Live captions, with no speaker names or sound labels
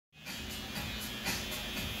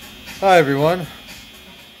Hi everyone.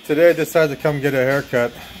 Today I decided to come get a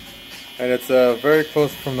haircut, and it's very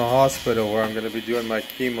close from the hospital where I'm going to be doing my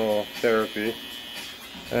chemotherapy.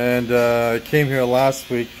 And I came here last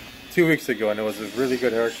week, 2 weeks ago, and it was a really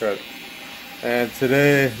good haircut. And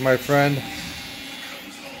today my friend...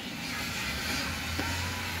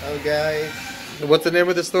 Hello guys. What's the name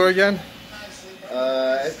of the store again?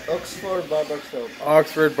 Oxford Barbershop.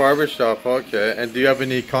 Oxford Barbershop, okay. And do you have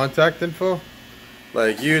any contact info?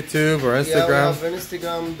 Like YouTube or Instagram? Yeah, we have an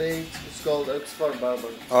Instagram page. It's called Oxford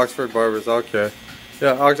Barbers. Oxford Barbers, okay.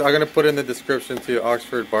 Yeah, I'm going to put in the description to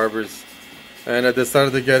Oxford Barbers. And I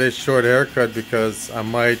decided to get a short haircut because I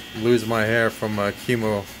might lose my hair from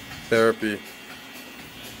chemotherapy.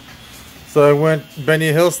 So I went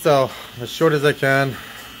Benny Hill style, as short as I can,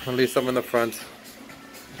 at least I'm in the front.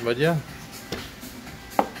 But yeah.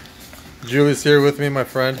 Julie's here with me, my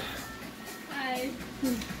friend. Hi.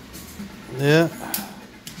 Yeah.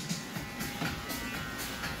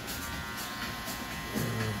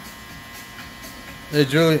 Hey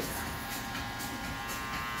Julie.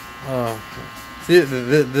 Oh, see,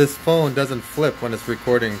 this phone doesn't flip when it's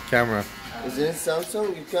recording camera. Isn't it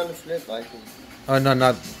Samsung? You can't flip, I think. Oh no,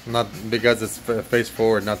 not because it's face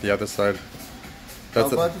forward, not the other side.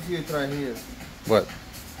 That's How about if you try here? What?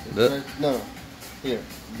 No, here.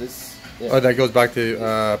 This. Yeah. Oh, that goes back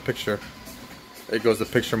to picture. It goes to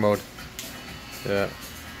picture mode. Yeah.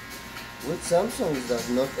 What Samsung is that?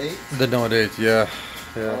 Note 8? The Note 8, yeah.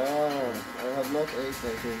 Yeah. Ah, I have Note 8, I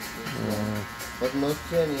think. But Note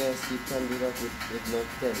 10, yes, you can do that with Note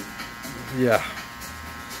 10. Yeah.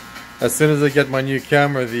 As soon as I get my new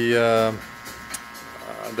camera, the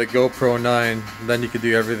GoPro 9, then you can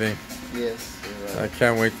do everything. Yes. Right. I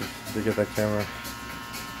can't wait to get that camera.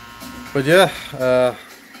 But yeah,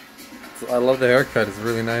 I love the haircut. It's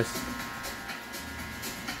really nice.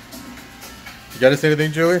 You gotta say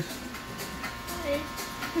anything, Julie? Hi.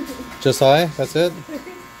 Just hi? That's it?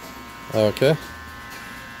 Okay.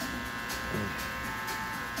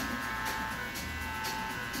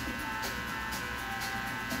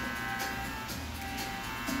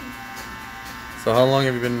 So how long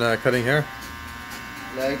have you been cutting hair?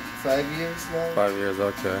 Like 5 years now. 5 years,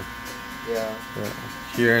 okay. Yeah.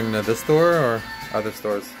 Here in this store or other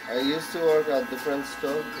stores? I used to work at different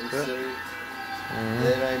store in Surrey.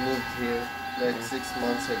 Then I moved here like 6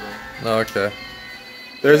 months ago. Oh, okay.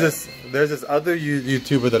 There's this other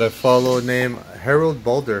YouTuber that I follow named Harold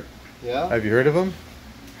Balder. Yeah. Have you heard of him?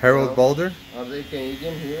 Harold Balder? Are they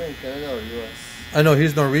Canadian here in Canada or US? I know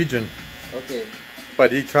he's Norwegian. Okay.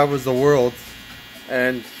 But he travels the world,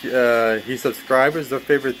 and his subscribers, their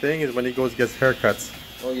favorite thing is when he goes gets haircuts.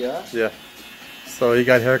 Oh yeah? Yeah. So he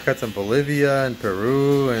got haircuts in Bolivia and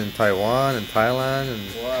Peru and Taiwan and Thailand,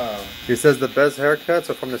 and wow. He says the best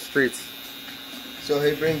haircuts are from the streets. So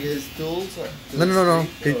he bring his tools? No.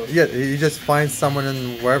 He just finds someone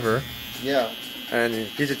in wherever. Yeah. And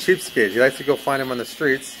he's a cheapskate. He likes to go find them on the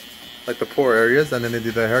streets, like the poor areas, and then they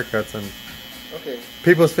do the haircuts. And okay.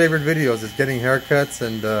 People's favorite videos is getting haircuts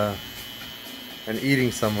and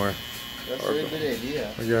eating somewhere. That's a really good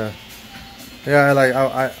idea. Yeah. Yeah,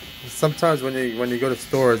 I sometimes when you go to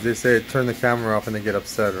stores, they say turn the camera off and they get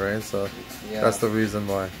upset, right? So yeah. That's the reason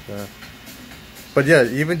why. Yeah. But yeah,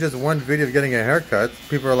 even just one video of getting a haircut,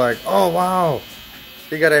 people are like, "Oh wow,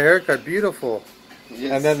 he got a haircut, beautiful."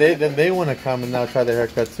 Yes. And then they want to come and now try the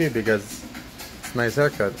haircut too because it's a nice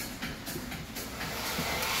haircut.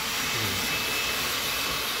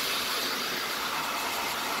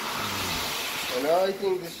 So now I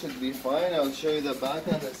think this should be fine. I'll show you the back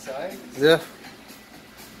and the side. Yeah.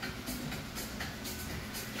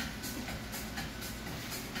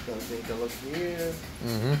 So take a look here.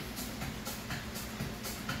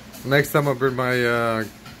 Next time I'll bring my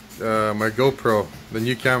my GoPro, the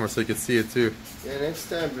new camera, so you can see it too. Yeah, next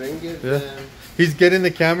time bring it. Yeah. He's getting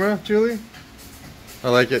the camera, Julie. I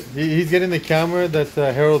like it. He's getting the camera that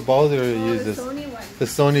Harold Balder uses. The Sony one. The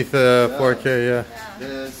Sony 4K, yeah.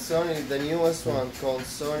 The Sony, the newest one called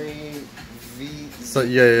Sony V. So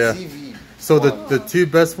yeah. ZV. So the two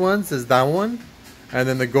best ones is that one, and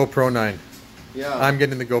then the GoPro 9. Yeah. I'm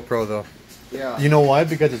getting the GoPro though. Yeah. You know why?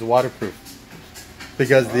 Because it's waterproof.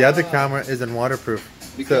 Because the other camera isn't waterproof.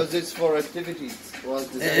 Because so it's for activities. Well,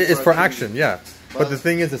 it's for action, yeah. But the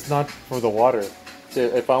thing is, it's not for the water. So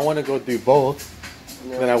if I want to go do both,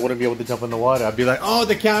 then I wouldn't be able to jump in the water. I'd be like, oh,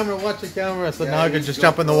 the camera, watch the camera. So now I can just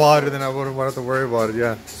jump in the water, then I wouldn't have to worry about it,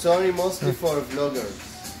 yeah. Sony mostly for vloggers.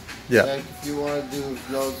 Yeah. Like if you want to do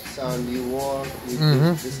vlogs and you work, you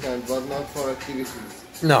do this kind, but not for activities.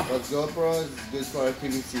 No. But GoPro is good for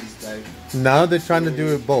activities, like. Now they're trying to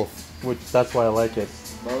do it both, which that's why I like it.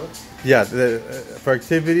 Both? Yeah, for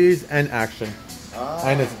activities and action. Ah.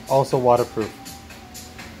 And it's also waterproof.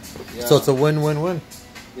 Yeah. So it's a win-win-win.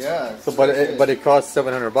 Yeah. So, but it costs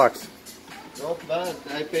 $700. Not bad.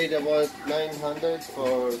 I paid about 900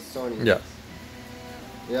 for Sony. Yeah.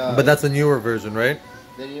 Yeah. But that's a newer version, right?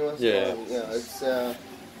 The newest Yeah. one. Yeah. It's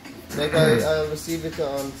like I'll receive it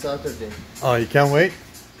on Saturday. Oh, you can't wait?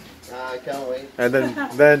 I can't wait. And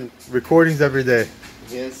then recordings every day.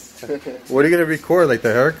 Yes. What are you gonna record? Like the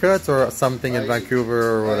haircuts or something in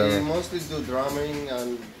Vancouver or I whatever? mostly do drumming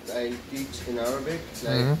and I teach in Arabic,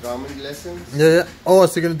 like drumming lessons. Yeah. Oh,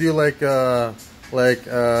 so you're gonna do like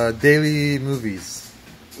daily movies?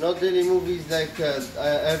 Not daily movies. Like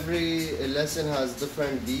every lesson has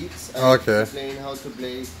different beats. Okay. Explain how to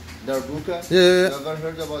play darbuka. Yeah. You ever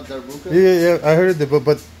heard about darbuka? Yeah. I heard it,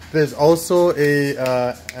 but there's also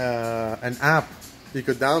an app you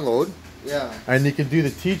could download. Yeah. And you can do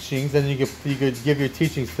the teachings, and you could give your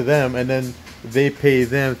teachings to them, and then they pay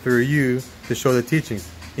them through you to show the teachings.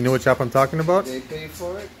 You know which app I'm talking about? They pay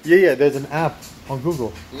for it? Yeah. There's an app on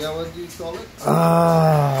Google. Yeah, what do you call it?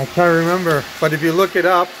 I can't remember. But if you look it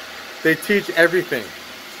up, they teach everything.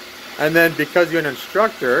 And then because you're an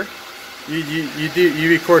instructor, you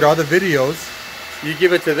record all the videos, you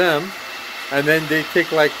give it to them, and then they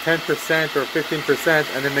take like 10% or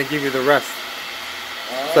 15%, and then they give you the rest.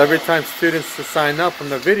 So every time students sign up from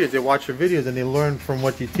the videos, they watch your videos and they learn from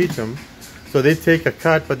what you teach them. So they take a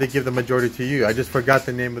cut, but they give the majority to you. I just forgot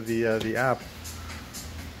the name of the app.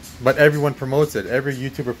 But everyone promotes it. Every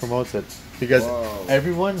YouTuber promotes it. Because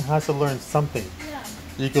everyone has to learn something. Yeah.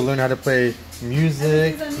 You can learn how to play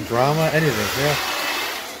music, drama, anything. Yeah.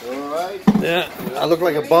 Alright. Yeah. I look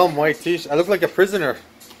like a bum, white t-shirt. I look like a prisoner.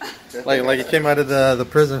 like he came out of the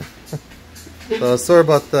prison. So sorry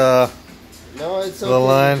about the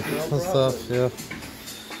line and stuff. Yeah.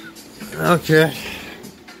 Okay.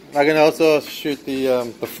 I can also shoot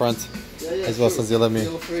the front as well, since you let me.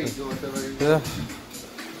 Feel free, do whatever you want. Yeah.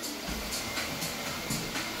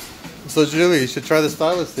 So Julie, you should try the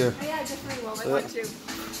stylist here. Oh, yeah, definitely will. I want to.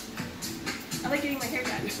 I like getting my hair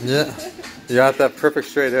done. Yeah. You got that perfect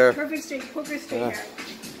straight hair. Perfect straight, poker straight hair.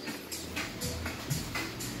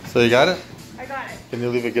 So you got it? I got it. Can you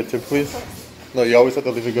leave a good tip, please? No, you always have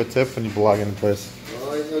to leave a good tip when you blog in place.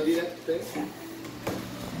 Oh, is no direct thing?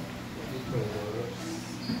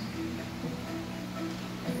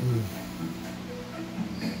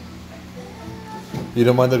 You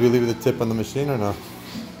don't mind that we leave the tip on the machine or no?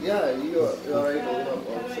 Yeah, you are able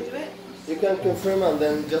to. How do I do it? You can confirm and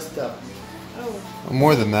then just tap. Oh.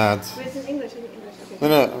 More than that. But it's in English, isn't it? Okay.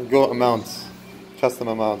 No, go amount. Custom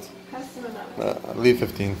amount. Custom amount. Leave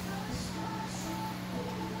 15.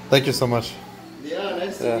 Thank you so much. Yeah,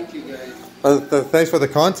 nice to meet you guys. Thanks for the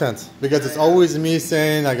content, because it's always me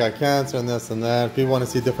saying I got cancer and this and that. People want to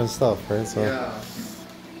see different stuff, right? So. Yeah.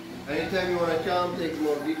 Anytime you want to come, take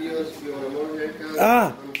more videos. If you want more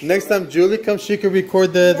haircuts. Next time Julie comes, she could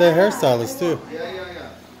record the hairstylist too. Yeah.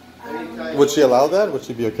 Anytime. Would she allow that? Would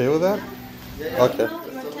she be okay with that? Yeah. Okay. You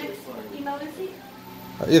want to text? Email receipt?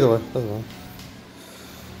 Either way, doesn't matter.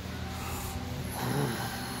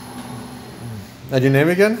 And your name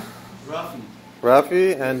again? Rafi.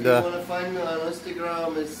 Rafi, and If you want to find me on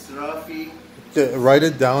Instagram, it's Rafi. write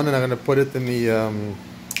it down, and I'm gonna put it in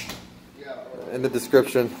the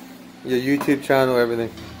description. Your YouTube channel, everything.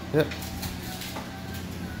 Yep.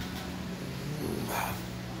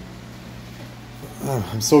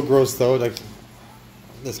 I'm so grossed out. Like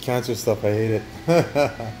this cancer stuff, I hate it. Yeah.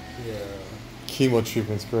 Chemo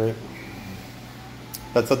treatment's great.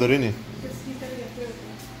 That's Adorini.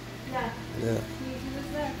 Yeah. Yeah. He was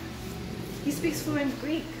there. He speaks fluent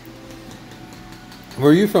Greek.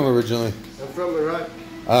 Where are you from originally? I'm from Iraq.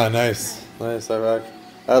 Ah, nice. Nice, Iraq.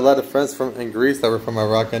 I had a lot of friends in Greece that were from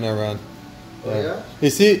Iraq and Iran. Oh, yeah? You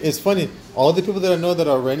see, it's funny. All the people that I know that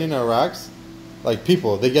are Iranian and Iraqs, like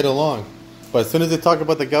people, they get along. But as soon as they talk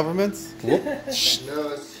about the governments, whoop, No, shit.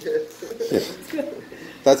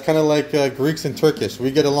 that's kind of like Greeks and Turkish.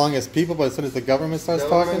 We get along as people, but as soon as the government starts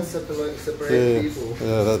talking, separate people.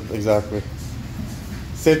 Yeah, exactly.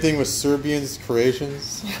 Same thing with Serbians,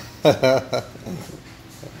 Croatians,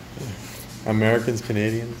 Americans,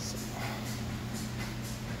 Canadians.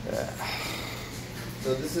 Yeah.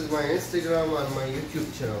 So this is my Instagram and my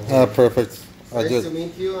YouTube channel. Ah, perfect. Nice to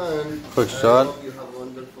meet you, and quick I shot. hope you have a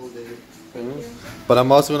wonderful day. But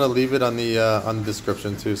I'm also gonna leave it on the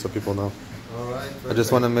description too, so people know. All right. I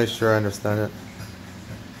just want to make sure I understand it.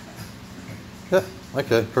 Yeah.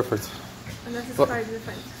 Okay. Perfect. And that's his card in the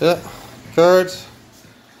front. Yeah. Cards.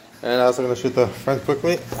 And I'm also gonna shoot the front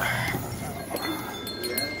quickly.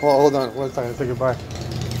 Well, hold on. 1 second. Say goodbye.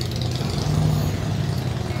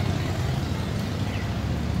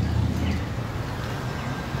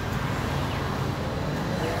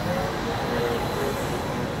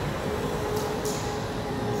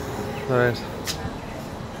 Alright.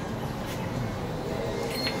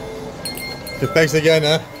 Okay, thanks again,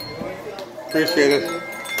 huh? Appreciate it.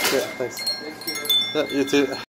 Yeah, thanks. Yeah, you too.